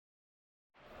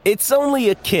It's only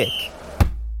a kick,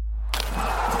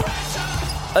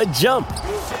 a jump,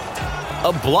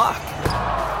 a block.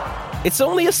 It's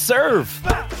only a serve.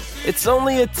 It's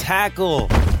only a tackle,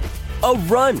 a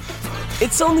run.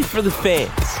 It's only for the fans.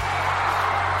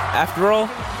 After all,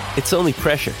 it's only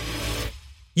pressure.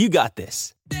 You got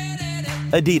this.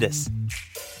 Adidas.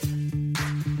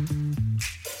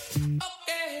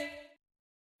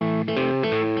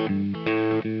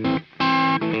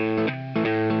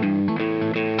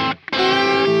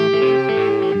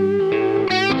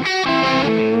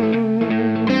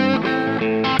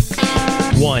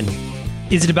 One,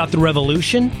 is it about the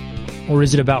revolution or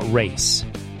is it about race?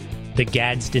 The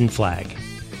Gadsden flag.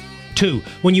 2,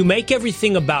 when you make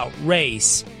everything about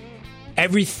race,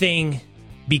 everything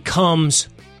becomes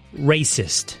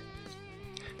racist.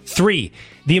 3,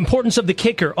 the importance of the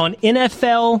kicker on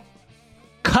NFL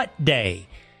Cut Day.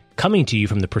 Coming to you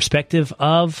from the perspective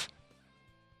of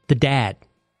the dad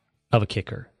of a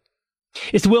kicker.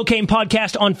 It's the Will Cain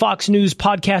Podcast on Fox News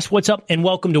Podcast. What's up? And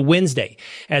welcome to Wednesday.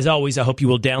 As always, I hope you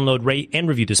will download, rate, and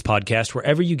review this podcast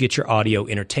wherever you get your audio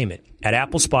entertainment, at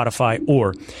Apple, Spotify,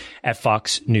 or at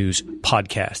Fox News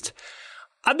Podcast.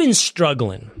 I've been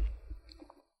struggling.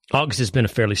 August has been a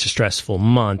fairly stressful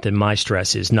month, and my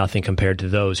stress is nothing compared to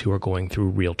those who are going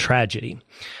through real tragedy.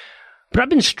 But I've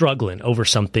been struggling over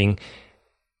something,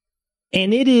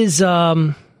 and it is,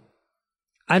 I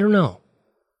don't know.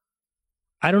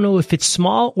 I don't know if it's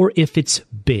small or if it's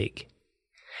big.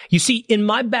 You see, in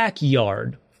my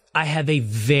backyard, I have a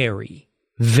very,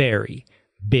 very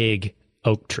big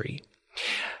oak tree.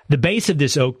 The base of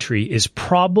this oak tree is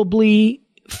probably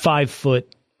 5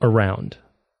 foot around,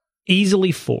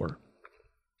 easily 4.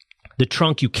 The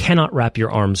trunk you cannot wrap your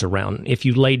arms around. If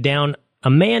you lay down, a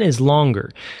man is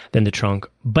longer than the trunk,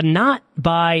 but not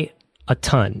by a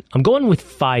ton. I'm going with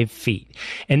 5 feet.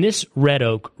 And this red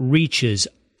oak reaches,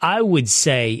 I would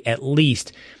say, at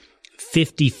least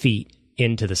 50 feet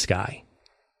into the sky.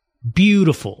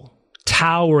 Beautiful,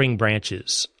 towering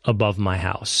branches above my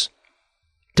house.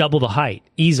 Double the height,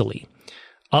 easily,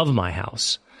 of my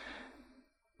house.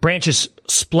 Branches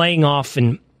splaying off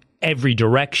in every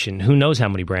direction. Who knows how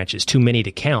many branches? Too many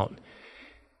to count.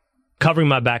 Covering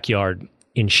my backyard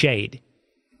in shade.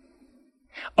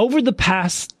 Over the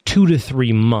past 2 to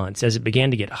 3 months, as it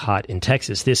began to get hot in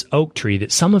Texas, this oak tree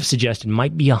that some have suggested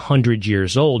might be 100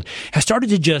 years old has started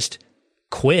to just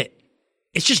quit.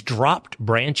 It's just dropped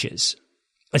branches.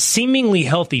 A seemingly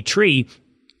healthy tree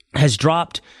has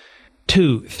dropped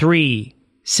 2, 3,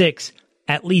 6,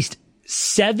 at least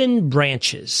 7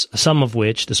 branches, some of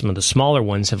which, some of the smaller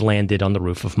ones, have landed on the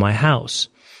roof of my house.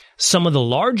 Some of the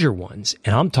larger ones,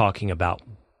 and I'm talking about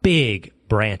big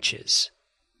branches,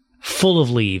 full of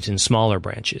leaves and smaller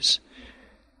branches,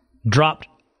 dropped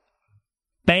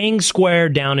bang square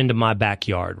down into my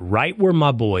backyard, right where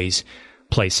my boys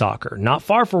play soccer, not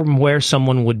far from where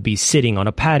someone would be sitting on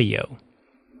a patio.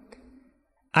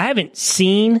 I haven't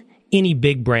seen any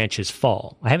big branches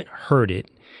fall. I haven't heard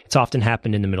it. It's often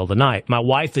happened in the middle of the night. My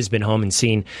wife has been home and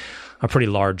seen a pretty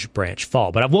large branch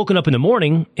fall, but I've woken up in the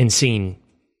morning and seen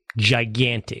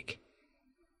gigantic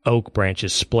oak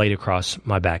branches splayed across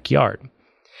my backyard.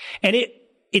 And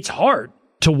it's hard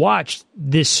to watch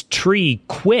this tree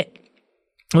quit.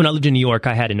 When I lived in New York,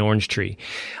 I had an orange tree.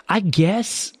 I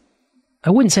guess,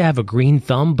 I wouldn't say I have a green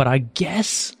thumb, but I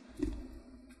guess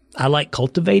I like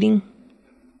cultivating.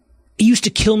 It used to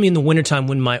kill me in the wintertime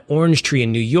when my orange tree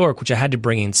in New York, which I had to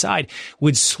bring inside,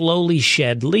 would slowly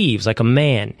shed leaves like a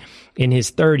man in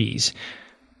his 30s,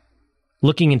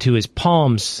 looking into his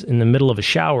palms in the middle of a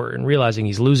shower and realizing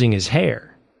he's losing his hair.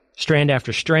 Strand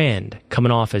after strand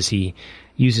coming off as he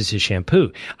uses his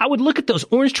shampoo. I would look at those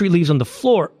orange tree leaves on the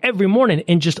floor every morning,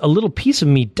 and just a little piece of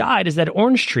me died as that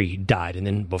orange tree died. And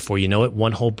then before you know it,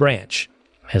 one whole branch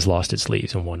has lost its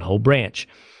leaves and one whole branch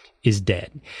is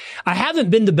dead. I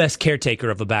haven't been the best caretaker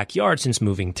of a backyard since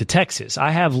moving to Texas.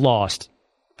 I have lost,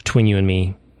 between you and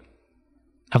me,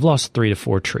 I've lost 3 to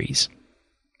 4 trees.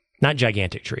 Not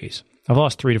gigantic trees. I've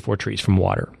lost 3 to 4 trees from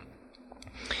water.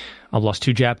 I've lost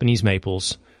 2 Japanese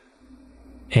maples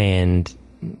and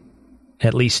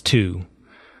at least 2,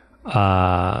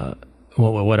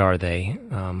 what are they?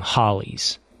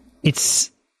 Hollies.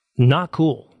 It's not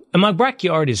cool. And my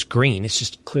backyard is green. It's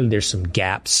just clearly there's some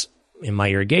gaps in my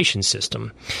irrigation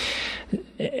system.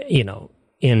 You know,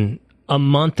 in a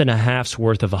month and a half's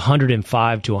worth of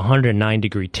 105 to 109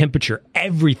 degree temperature,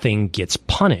 everything gets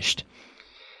punished.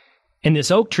 And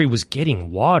this oak tree was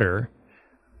getting water.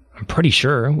 I'm pretty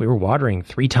sure we were watering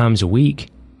 3 times a week.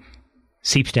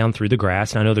 Seeps down through the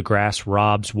grass, and I know the grass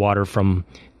robs water from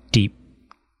deep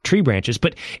tree branches,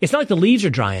 but it's not like the leaves are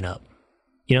drying up.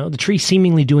 The tree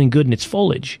seemingly doing good in its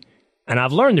foliage. And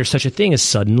I've learned there's such a thing as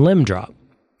sudden limb drop.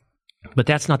 But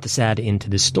that's not the sad end to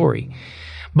this story.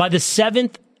 By the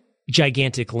 7th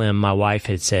gigantic limb, my wife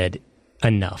had said,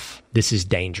 enough. This is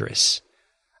dangerous.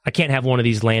 I can't have one of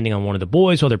these landing on one of the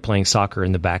boys while they're playing soccer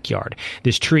in the backyard.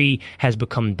 This tree has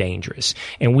become dangerous.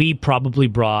 And we probably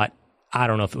brought, I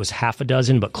don't know if it was half a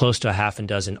dozen, but close to a half a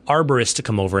dozen arborists to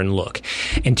come over and look.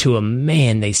 And to a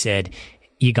man, they said,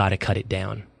 you got to cut it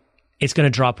down. It's going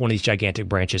to drop one of these gigantic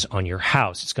branches on your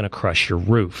house. It's going to crush your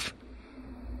roof.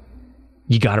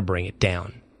 You got to bring it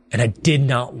down. And I did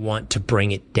not want to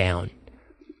bring it down.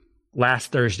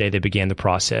 Last Thursday, they began the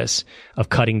process of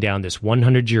cutting down this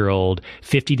 100-year-old,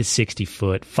 50 to 60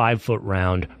 foot, 5 foot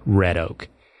round red oak.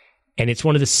 And it's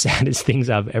one of the saddest things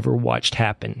I've ever watched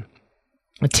happen.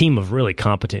 A team of really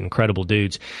competent, incredible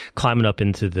dudes climbing up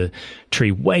into the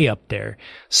tree way up there,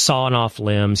 sawing off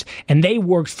limbs. And they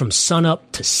worked from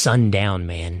sunup to sundown,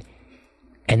 man.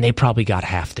 And they probably got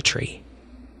half the tree.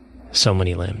 So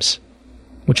many limbs,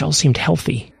 which all seemed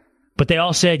healthy. But they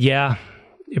all said, yeah,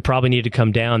 it probably needed to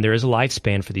come down. There is a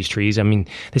lifespan for these trees. I mean,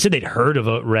 they said they'd heard of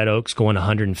red oaks going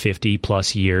 150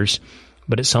 plus years.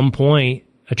 But at some point,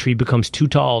 a tree becomes too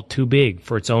tall, too big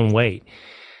for its own weight.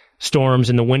 Storms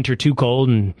in the winter too cold,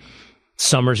 and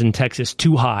summers in Texas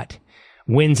too hot.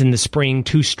 Winds in the spring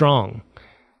too strong.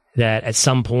 That at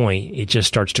some point, it just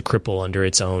starts to cripple under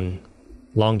its own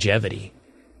longevity.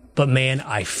 But man,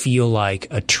 I feel like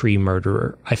a tree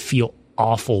murderer. I feel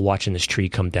awful watching this tree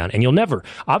come down. And I'll never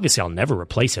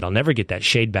replace it. I'll never get that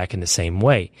shade back in the same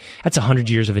way. That's 100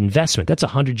 years of investment. That's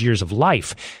 100 years of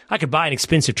life. I could buy an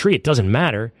expensive tree. It doesn't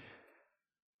matter.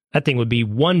 That thing would be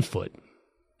 1 foot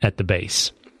at the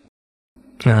base.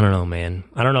 I don't know, man.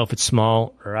 I don't know if it's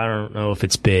small or I don't know if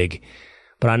it's big,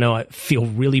 but I know I feel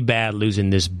really bad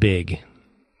losing this big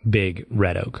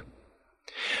red oak.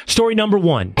 Story number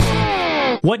 1.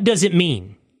 What does it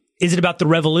mean? Is it about the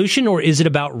revolution or is it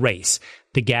about race?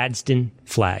 The Gadsden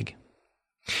flag.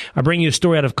 I bring you a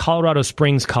story out of Colorado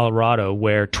Springs, Colorado,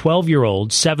 where 12-year-old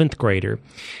 7th grader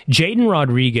Jaden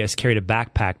Rodriguez carried a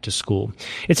backpack to school.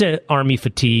 It's an army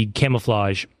fatigue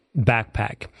camouflage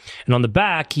backpack. And on the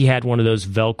back, he had one of those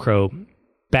Velcro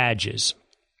badges,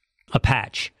 a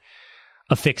patch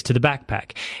affixed to the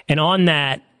backpack. And on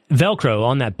that Velcro,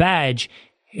 on that badge,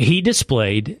 he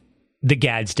displayed the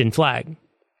Gadsden flag.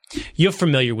 You're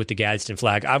familiar with the Gadsden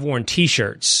flag. I've worn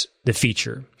T-shirts that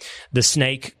feature the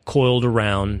snake coiled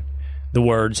around the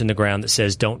words in the ground that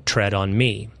says, "Don't tread on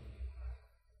me."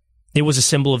 It was a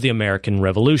symbol of the American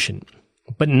Revolution,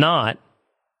 but not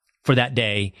for that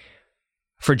day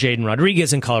for Jaden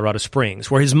Rodriguez in Colorado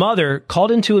Springs, where his mother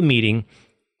called into a meeting,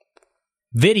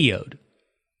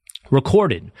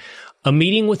 recorded a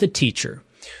meeting with a teacher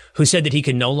who said that he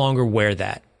could no longer wear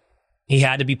that. He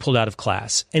had to be pulled out of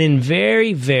class. And in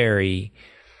very, very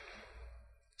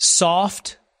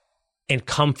soft and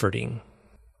comforting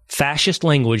fascist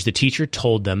language, the teacher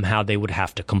told them how they would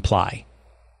have to comply.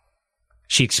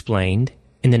 She explained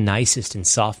in the nicest and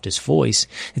softest voice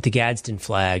that the Gadsden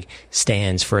flag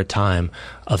stands for a time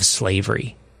of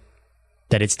slavery,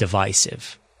 that it's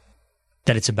divisive,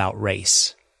 that it's about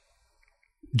race.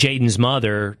 Jaden's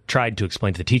mother tried to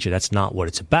explain to the teacher that's not what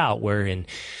it's about, wherein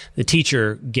the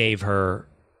teacher gave her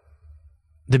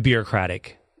the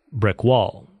bureaucratic brick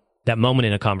wall. That moment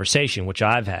in a conversation, which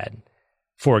I've had,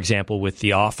 for example, with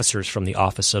the officers from the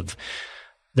office of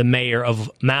the mayor of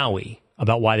Maui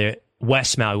about why the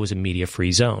West Maui was a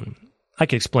media-free zone. I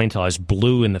could explain till I was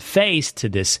blue in the face to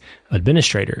this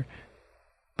administrator,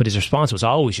 but his response was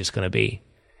always just going to be,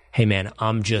 "Hey man,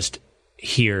 I'm just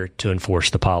here to enforce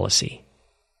the policy.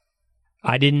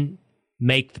 I didn't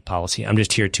make the policy. I'm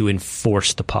just here to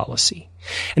enforce the policy."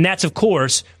 And that's, of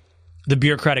course, the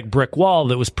bureaucratic brick wall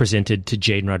that was presented to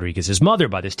Jaden Rodriguez's mother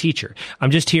by this teacher. I'm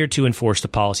just here to enforce the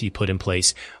policy put in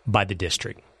place by the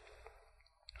district.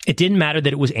 It didn't matter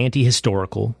that it was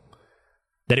anti-historical,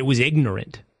 that it was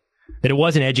ignorant, that it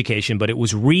wasn't education, but it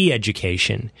was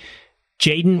re-education.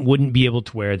 Jaden wouldn't be able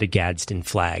to wear the Gadsden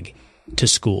flag to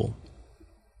school.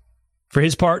 For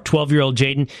his part, 12-year-old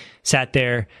Jaden sat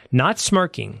there, not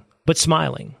smirking, but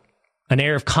smiling, an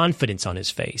air of confidence on his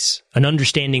face, an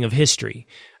understanding of history,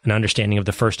 an understanding of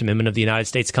the First Amendment of the United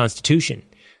States Constitution,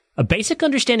 a basic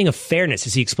understanding of fairness,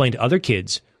 as he explained to other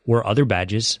kids, wore other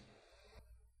badges.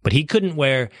 But he couldn't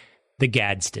wear the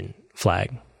Gadsden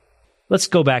flag. Let's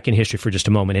go back in history for just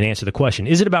a moment and answer the question,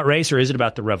 is it about race or is it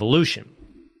about the revolution?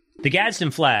 The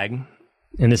Gadsden flag,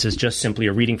 and this is just simply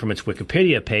a reading from its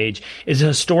Wikipedia page, is a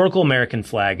historical American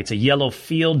flag. It's a yellow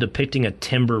field depicting a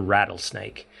timber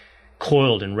rattlesnake,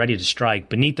 coiled and ready to strike.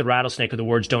 Beneath the rattlesnake are the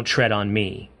words, "Don't tread on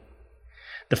me."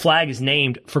 The flag is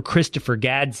named for Christopher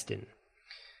Gadsden,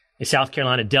 a South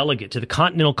Carolina delegate to the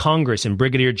Continental Congress and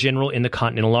brigadier general in the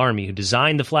Continental Army who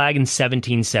designed the flag in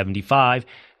 1775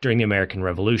 during the American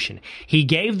Revolution. He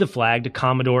gave the flag to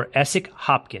Commodore Essex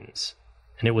Hopkins,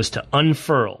 and it was to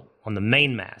unfurl on the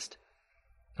mainmast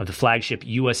of the flagship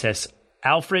USS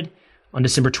Alfred on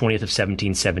December 20th of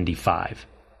 1775.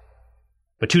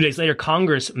 But 2 days later,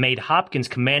 Congress made Hopkins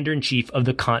commander-in-chief of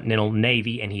the Continental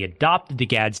Navy, and he adopted the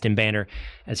Gadsden banner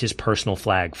as his personal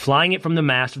flag, flying it from the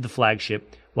mast of the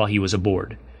flagship while he was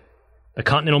aboard. The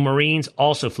Continental Marines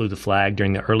also flew the flag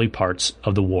during the early parts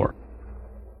of the war.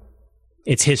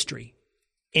 Its history,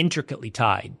 intricately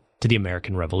tied to the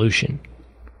American Revolution.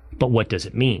 But what does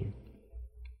it mean?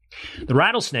 The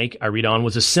rattlesnake, I read on,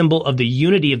 was a symbol of the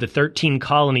unity of the 13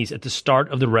 colonies at the start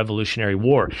of the Revolutionary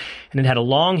War, and it had a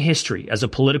long history as a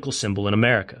political symbol in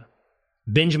America.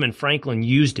 Benjamin Franklin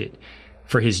used it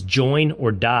for his join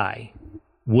or die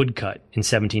woodcut in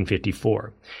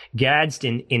 1754.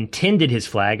 Gadsden intended his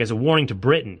flag as a warning to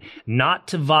Britain not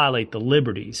to violate the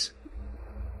liberties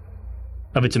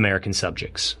of its American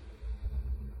subjects.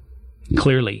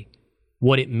 Clearly,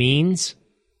 what it means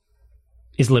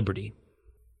is liberty.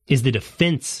 Is the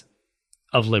defense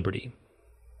of liberty.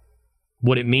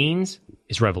 What it means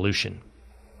is revolution.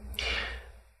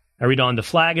 I read on, the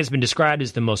flag has been described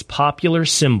as the most popular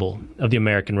symbol of the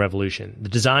American Revolution. The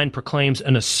design proclaims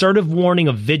an assertive warning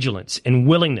of vigilance and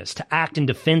willingness to act in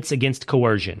defense against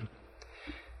coercion.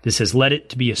 This has led it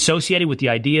to be associated with the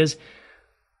ideas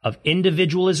of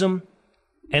individualism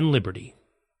and liberty.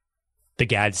 The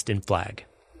Gadsden flag.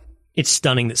 It's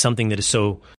stunning that something that is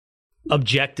so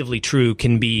objectively true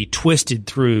can be twisted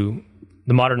through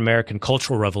the modern American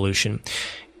cultural revolution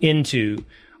into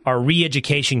our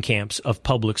re-education camps of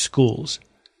public schools,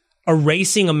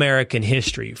 erasing American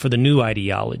history for the new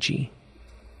ideology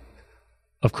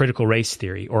of critical race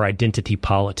theory or identity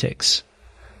politics,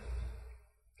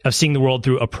 of seeing the world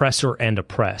through oppressor and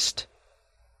oppressed,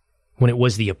 when it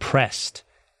was the oppressed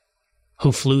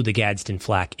who flew the Gadsden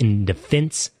flag in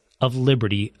defense of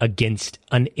liberty against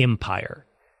an empire.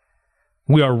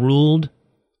 We are ruled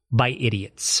by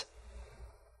idiots.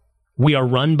 We are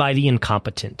run by the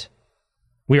incompetent.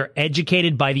 We are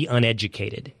educated by the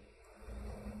uneducated.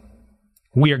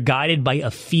 We are guided by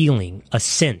a feeling, a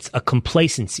sense, a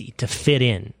complacency to fit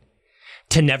in,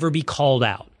 to never be called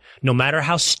out, no matter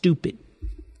how stupid,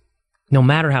 no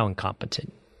matter how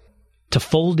incompetent, to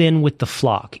fold in with the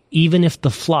flock, even if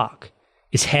the flock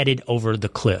is headed over the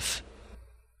cliff.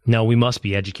 No, we must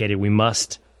be educated. We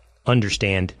must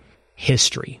understand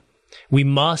history. We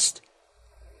must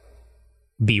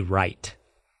be right.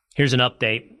 Here's an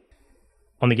update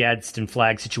on the Gadsden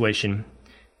flag situation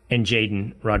and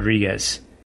Jaden Rodriguez.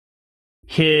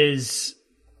 His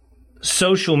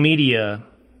social media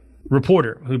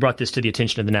reporter who brought this to the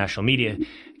attention of the national media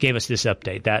gave us this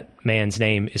update. That man's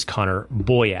name is Connor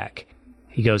Boyack.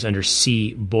 He goes under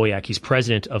C. Boyack. He's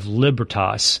president of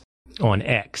Libertas on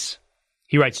X.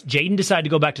 He writes, Jaden decided to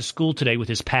go back to school today with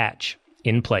his patch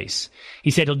in place.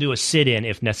 He said he'll do a sit-in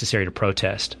if necessary to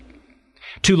protest.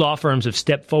 2 law firms have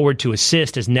stepped forward to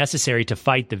assist as necessary to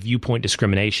fight the viewpoint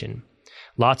discrimination.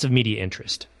 Lots of media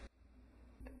interest.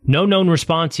 No known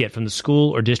response yet from the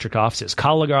school or district offices.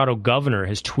 Colorado governor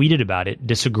has tweeted about it,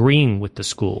 disagreeing with the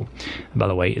school. By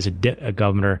the way, is a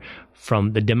governor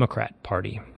from the Democrat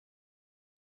Party.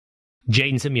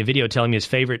 Jaden sent me a video telling me his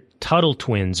favorite Tuttle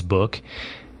Twins book.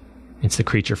 It's The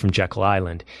Creature from Jekyll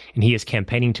Island. And he is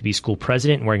campaigning to be school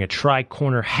president and wearing a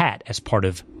tri-corner hat as part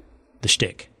of the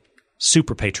shtick.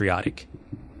 Super patriotic.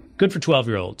 Good for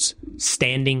 12-year-olds.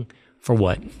 Standing for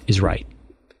what is right.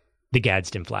 The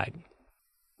Gadsden flag.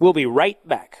 We'll be right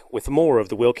back with more of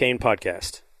the Will Cain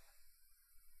Podcast.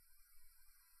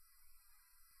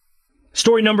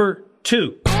 Story number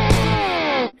 2.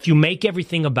 If you make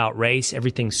everything about race,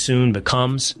 everything soon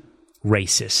becomes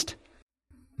racist.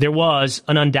 There was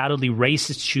an undoubtedly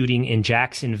racist shooting in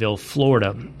Jacksonville,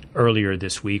 Florida earlier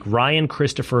this week. Ryan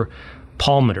Christopher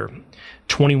Palmer,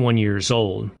 21 years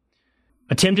old,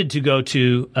 attempted to go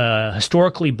to a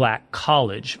historically black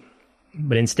college,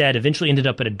 but instead eventually ended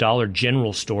up at a Dollar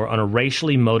General store on a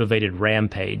racially motivated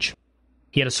rampage.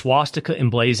 He had a swastika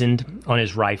emblazoned on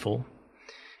his rifle,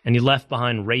 and he left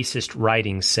behind racist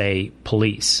writings, say,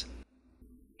 police.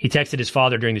 He texted his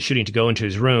father during the shooting to go into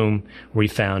his room, where he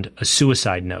found a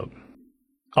suicide note.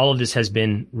 All of this has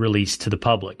been released to the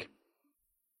public.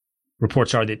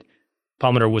 Reports are that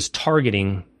Palmer was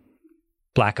targeting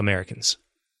Black Americans.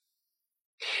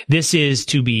 This is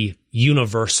to be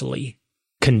universally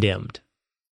condemned,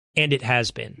 and it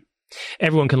has been.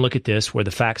 Everyone can look at this where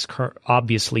the facts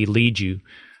obviously lead you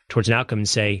towards an outcome and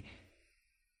say,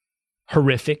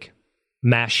 horrific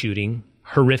mass shooting,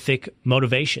 horrific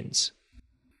motivations.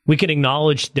 We can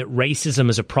acknowledge that racism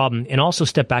is a problem and also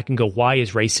step back and go, why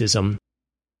is racism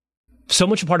so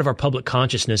much a part of our public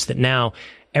consciousness that now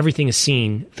everything is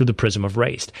seen through the prism of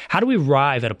race? How do we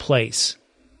arrive at a place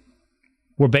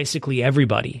where basically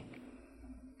everybody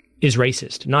is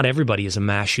racist? Not everybody is a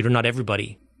mass shooter. Not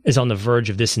everybody is on the verge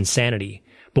of this insanity.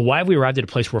 But why have we arrived at a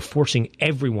place where we're forcing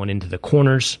everyone into the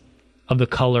corners of the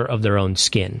color of their own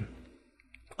skin?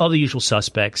 All the usual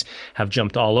suspects have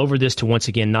jumped all over this to once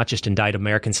again not just indict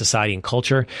American society and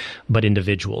culture, but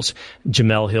individuals.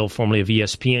 Jemele Hill, formerly of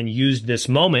ESPN, used this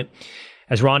moment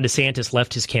as Ron DeSantis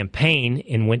left his campaign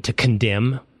and went to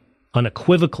condemn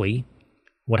unequivocally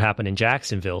what happened in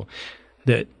Jacksonville.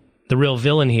 The real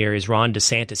villain here is Ron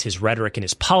DeSantis, his rhetoric and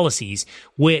his policies,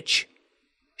 which,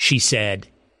 she said,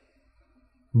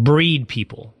 breed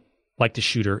people like the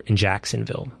shooter in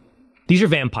Jacksonville. These are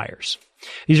vampires.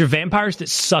 These are vampires that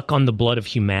suck on the blood of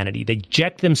humanity. They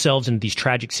inject themselves into these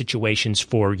tragic situations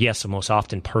for, yes, most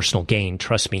often personal gain,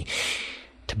 trust me,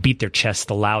 to beat their chests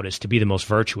the loudest, to be the most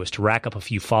virtuous, to rack up a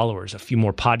few followers, a few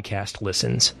more podcast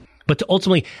listens, but to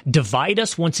ultimately divide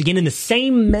us once again in the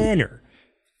same manner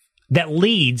that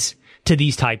leads to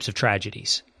these types of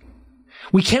tragedies.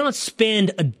 We cannot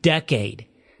spend a decade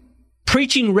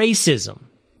preaching racism.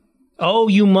 Oh,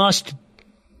 you must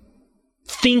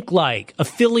think like,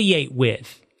 affiliate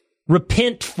with,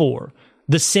 repent for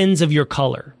the sins of your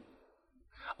color.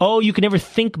 Oh, you can never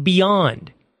think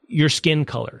beyond your skin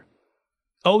color.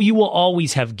 Oh, you will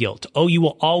always have guilt. Oh, you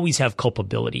will always have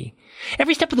culpability.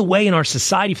 Every step of the way in our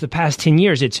society for the past 10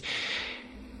 years, it's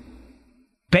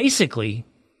basically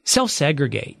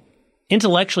self-segregate,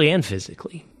 intellectually and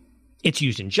physically. It's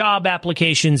used in job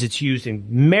applications. It's used in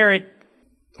merit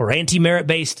or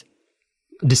anti-merit-based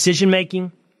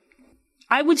decision-making.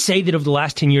 I would say that over the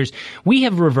last 10 years, we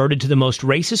have reverted to the most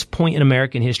racist point in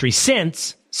American history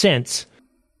since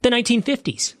the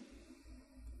 1950s,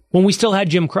 when we still had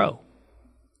Jim Crow.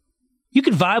 You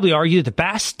could viably argue that the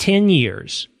past 10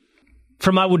 years,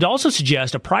 from I would also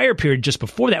suggest a prior period just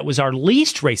before that, was our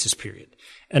least racist period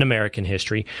in American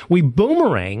history. We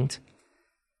boomeranged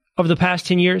over the past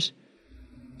 10 years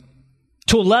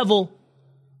to a level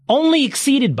only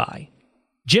exceeded by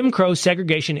Jim Crow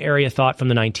segregation area thought from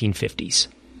the 1950s.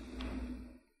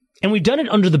 And we've done it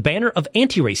under the banner of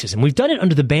anti-racism. We've done it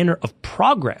under the banner of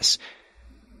progress.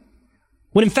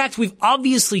 When in fact, we've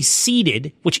obviously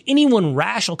ceded, which anyone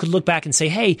rational could look back and say,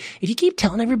 hey, if you keep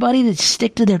telling everybody to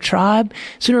stick to their tribe,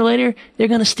 sooner or later, they're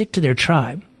going to stick to their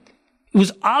tribe. It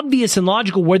was obvious and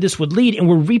logical where this would lead, and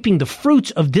we're reaping the fruits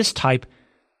of this type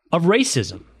of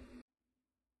racism.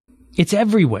 It's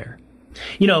everywhere.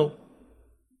 You know,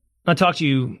 I talked to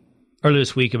you earlier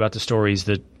this week about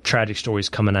the tragic stories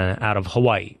coming out of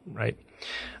Hawaii, right?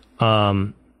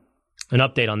 An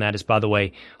update on that is, by the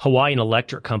way, Hawaiian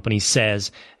Electric Company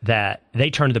says that they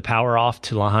turned the power off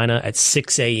to Lahaina at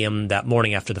 6 a.m. that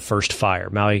morning after the first fire.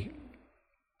 Maui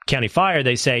County Fire,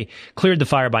 they say, cleared the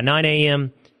fire by 9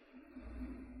 a.m.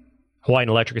 Hawaiian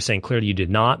Electric is saying clearly you did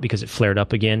not because it flared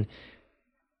up again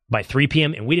by 3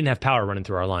 p.m., and we didn't have power running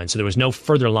through our lines, so there was no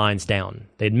further lines down.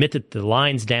 They admit that the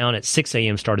lines down at 6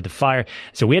 a.m. started the fire,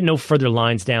 so we had no further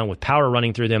lines down with power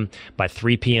running through them by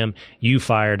 3 p.m.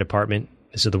 Fire Department,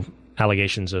 this is the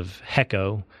allegations of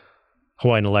HECO,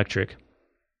 Hawaiian Electric,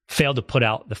 failed to put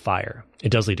out the fire. It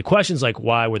does lead to questions like,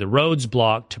 why were the roads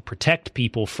blocked to protect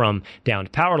people from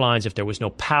downed power lines if there was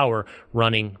no power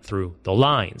running through the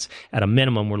lines? At a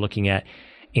minimum, we're looking at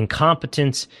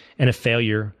incompetence and a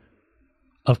failure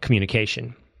of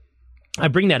communication. I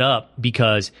bring that up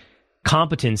because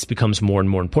competence becomes more and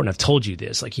more important. I've told you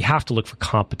this, like you have to look for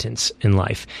competence in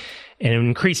life, and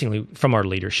increasingly from our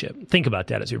leadership. Think about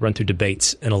that as we run through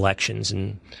debates and elections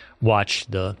and watch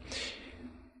the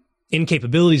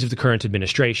incapabilities of the current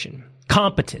administration.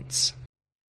 Competence.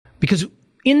 Because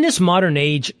in this modern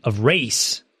age of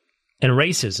race and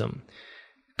racism,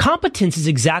 competence is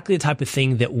exactly the type of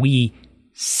thing that we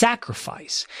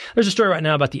sacrifice. There's a story right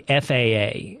now about the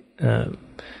FAA,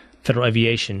 Federal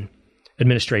Aviation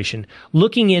Administration,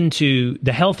 looking into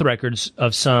the health records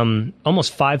of some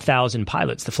almost 5,000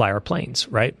 pilots that fly our planes,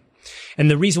 right? And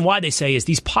the reason why they say is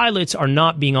these pilots are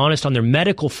not being honest on their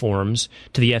medical forms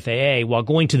to the FAA while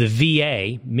going to the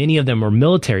VA, many of them are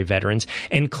military veterans,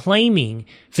 and claiming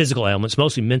physical ailments,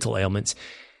 mostly mental ailments,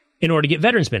 in order to get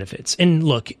veterans benefits. And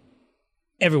look,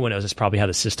 everyone knows that's probably how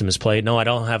the system is played. No, I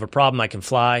don't have a problem. I can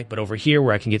fly. But over here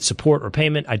where I can get support or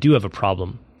payment, I do have a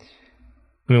problem.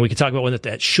 I mean, we could talk about whether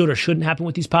that should or shouldn't happen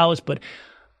with these pilots, but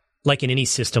like in any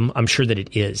system, I'm sure that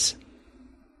it is.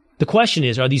 The question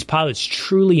is, are these pilots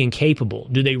truly incapable?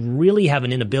 Do they really have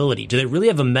an inability? Do they really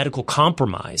have a medical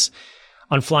compromise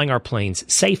on flying our planes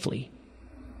safely?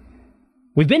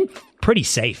 We've been pretty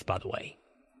safe, by the way,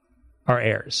 our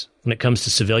airs, when it comes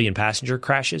to civilian passenger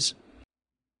crashes.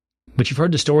 But you've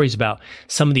heard the stories about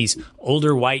some of these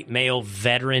older white male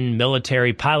veteran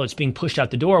military pilots being pushed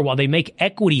out the door while they make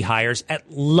equity hires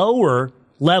at lower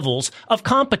levels of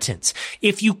competence.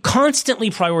 If you constantly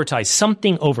prioritize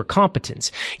something over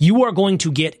competence, you are going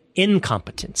to get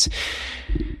incompetence.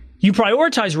 You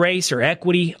prioritize race or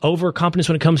equity over competence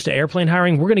when it comes to airplane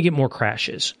hiring, we're going to get more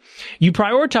crashes. You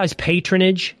prioritize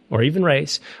patronage or even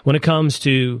race when it comes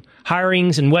to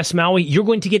hirings in West Maui, you're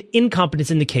going to get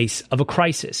incompetence in the case of a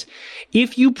crisis.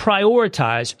 If you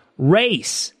prioritize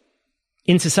race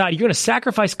in society, you're going to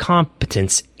sacrifice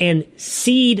competence and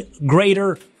seed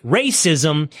greater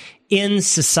racism in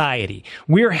society.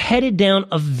 We're headed down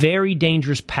a very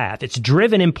dangerous path. It's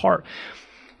driven in part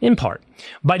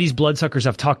by these bloodsuckers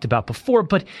I've talked about before,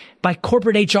 but by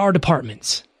corporate HR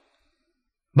departments,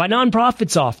 by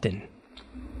nonprofits often,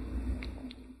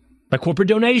 by corporate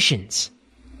donations.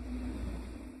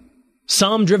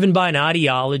 Some driven by an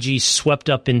ideology swept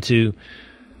up into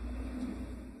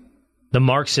the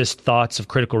Marxist thoughts of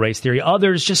critical race theory.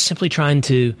 Others just simply trying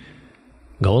to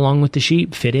go along with the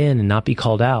sheep, fit in and not be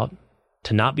called out,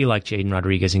 to not be like Jaden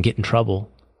Rodriguez and get in trouble.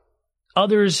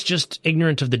 Others just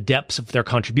ignorant of the depths of their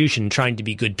contribution, trying to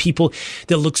be good people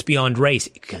that looks beyond race,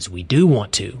 because we do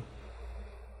want to.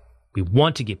 We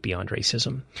want to get beyond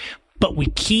racism. But we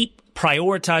keep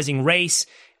prioritizing race,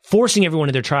 forcing everyone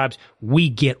in their tribes, we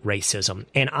get racism.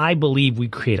 And I believe we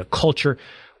create a culture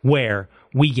where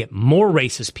we get more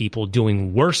racist people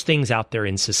doing worse things out there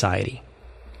in society.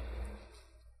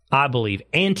 I believe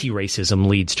anti-racism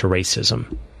leads to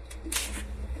racism.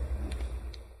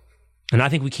 And I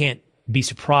think we can't be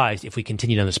surprised if we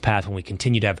continue down this path when we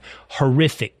continue to have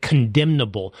horrific,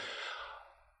 condemnable,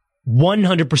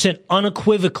 100%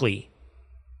 unequivocally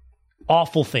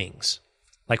awful things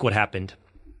like what happened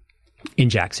in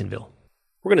Jacksonville.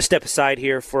 We're going to step aside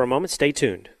here for a moment. Stay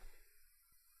tuned.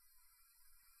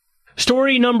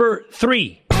 Story number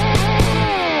 3.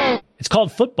 It's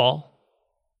called football.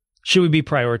 Should we be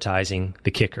prioritizing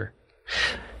the kicker?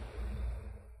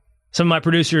 Some of my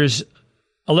producers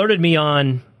alerted me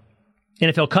on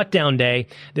NFL Cutdown Day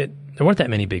that there weren't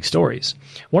that many big stories.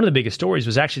 One of the biggest stories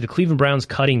was actually the Cleveland Browns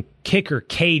cutting kicker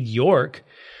Cade York,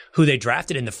 who they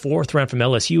drafted in the 4th round from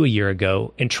LSU a year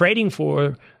ago, and trading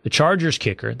for the Chargers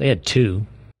kicker. They had two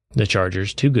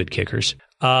good kickers.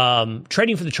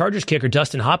 Trading for the Chargers kicker,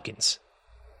 Dustin Hopkins.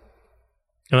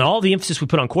 And all the emphasis we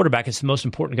put on quarterback, it's the most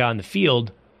important guy on the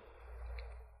field.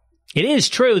 It is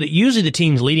true that usually the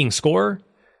team's leading scorer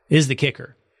is the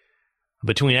kicker,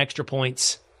 between extra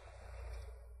points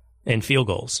and field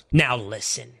goals. Now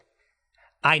listen,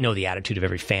 I know the attitude of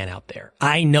every fan out there.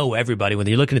 I know everybody, when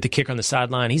you're looking at the kicker on the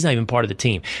sideline, he's not even part of the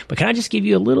team. But can I just give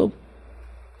you a little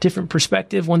different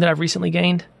perspective, one that I've recently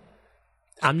gained?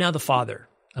 I'm now the father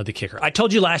of the kicker. I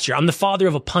told you last year, I'm the father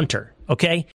of a punter,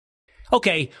 okay?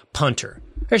 Okay, punter.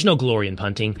 There's no glory in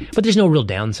punting, but there's no real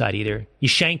downside either. You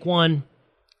shank one,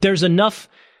 there's enough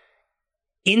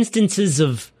instances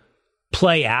of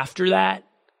play after that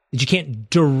you can't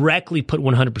directly put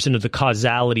 100% of the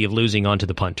causality of losing onto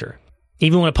the punter.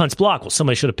 Even when a punt's blocked, well,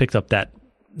 somebody should have picked up that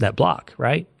block,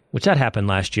 right? Which that happened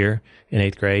last year in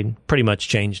 8th grade. Pretty much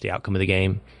changed the outcome of the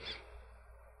game.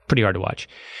 Pretty hard to watch.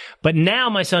 But now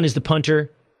my son is the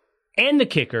punter and the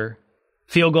kicker,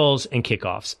 field goals and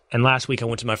kickoffs. And last week I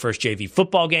went to my first JV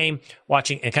football game,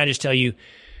 watching, and can I just tell you,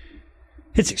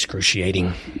 it's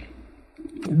excruciating.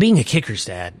 Being a kicker's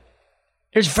dad,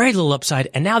 there's very little upside,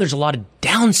 and now there's a lot of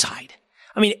downside.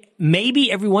 I mean,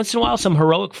 maybe every once in a while, some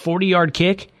heroic 40-yard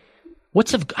kick.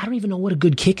 I don't even know what a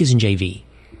good kick is in JV.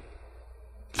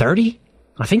 30?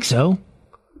 I think so.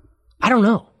 I don't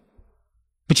know.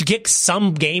 But you kick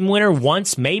some game winner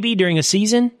once, maybe, during a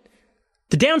season.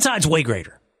 The downside's way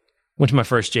greater. Went to my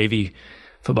first JV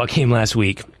football game last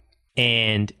week,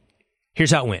 and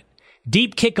here's how it went.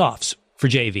 Deep kickoffs for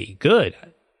JV. Good.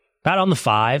 About on the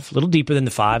 5, a little deeper than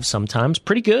the 5 sometimes.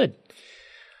 Pretty good.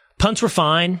 Punts were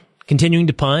fine. Continuing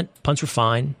to punt. Punts were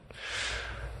fine.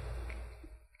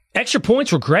 Extra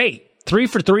points were great. 3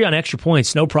 for 3 on extra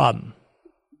points, no problem.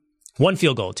 1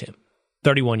 field goal attempt.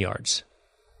 31 yards.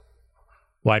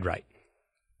 Wide right.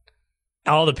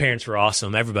 All the parents were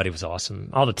awesome. Everybody was awesome.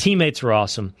 All the teammates were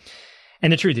awesome.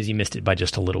 And the truth is he missed it by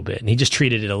just a little bit. And he just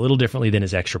treated it a little differently than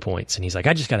his extra points. And he's like,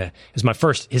 it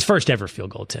was his first ever field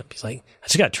goal attempt. He's like, I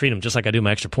just got to treat him just like I do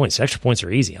my extra points. Extra points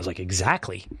are easy. I was like,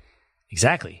 exactly.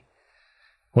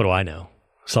 What do I know?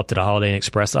 Slept at a Holiday Inn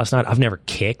Express last night. I've never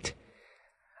kicked.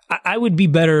 I would be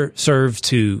better served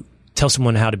to tell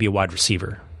someone how to be a wide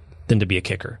receiver than to be a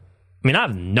kicker. I mean, I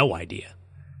have no idea.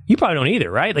 You probably don't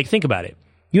either, right? Like, think about it.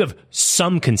 You have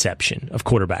some conception of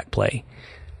quarterback play.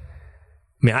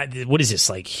 I mean, what is this,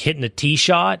 like hitting a tee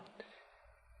shot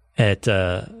at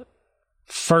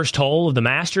first hole of the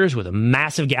Masters with a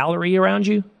massive gallery around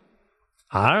you?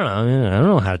 I don't know. I don't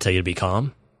know how to tell you to be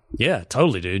calm. Yeah,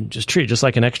 totally, dude. Just treat it just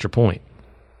like an extra point.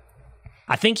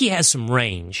 I think he has some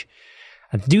range.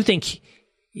 I do think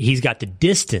he's got the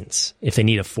distance if they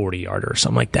need a 40-yarder or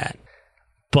something like that.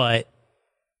 But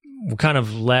we're kind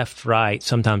of left, right,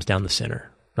 sometimes down the center.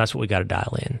 That's what we got to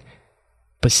dial in.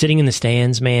 But sitting in the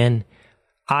stands, man,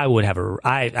 I would have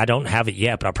I don't have it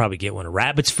yet, but I'll probably get one. A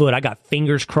rabbit's foot. I got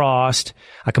fingers crossed.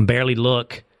 I can barely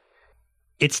look.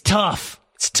 It's tough.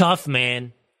 It's tough,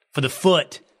 man, for the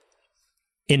foot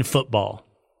in football.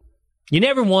 You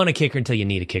never want a kicker until you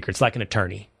need a kicker. It's like an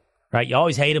attorney, right? You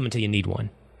always hate them until you need one.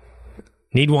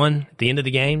 Need one at the end of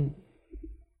the game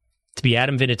to be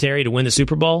Adam Vinatieri to win the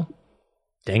Super Bowl?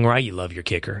 Dang right you love your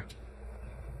kicker.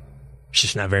 There's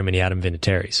just not very many Adam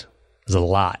Vinatieris. There's a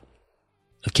lot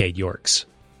of Cade Yorks.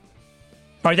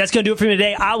 All right, that's going to do it for me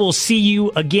today. I will see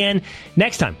you again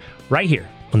next time right here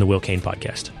on the Will Cain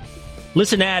Podcast.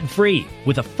 Listen ad-free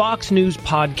with a Fox News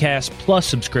Podcast Plus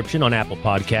subscription on Apple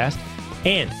Podcast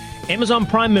and Amazon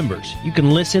Prime members. You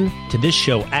can listen to this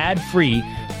show ad-free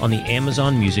on the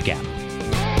Amazon Music app.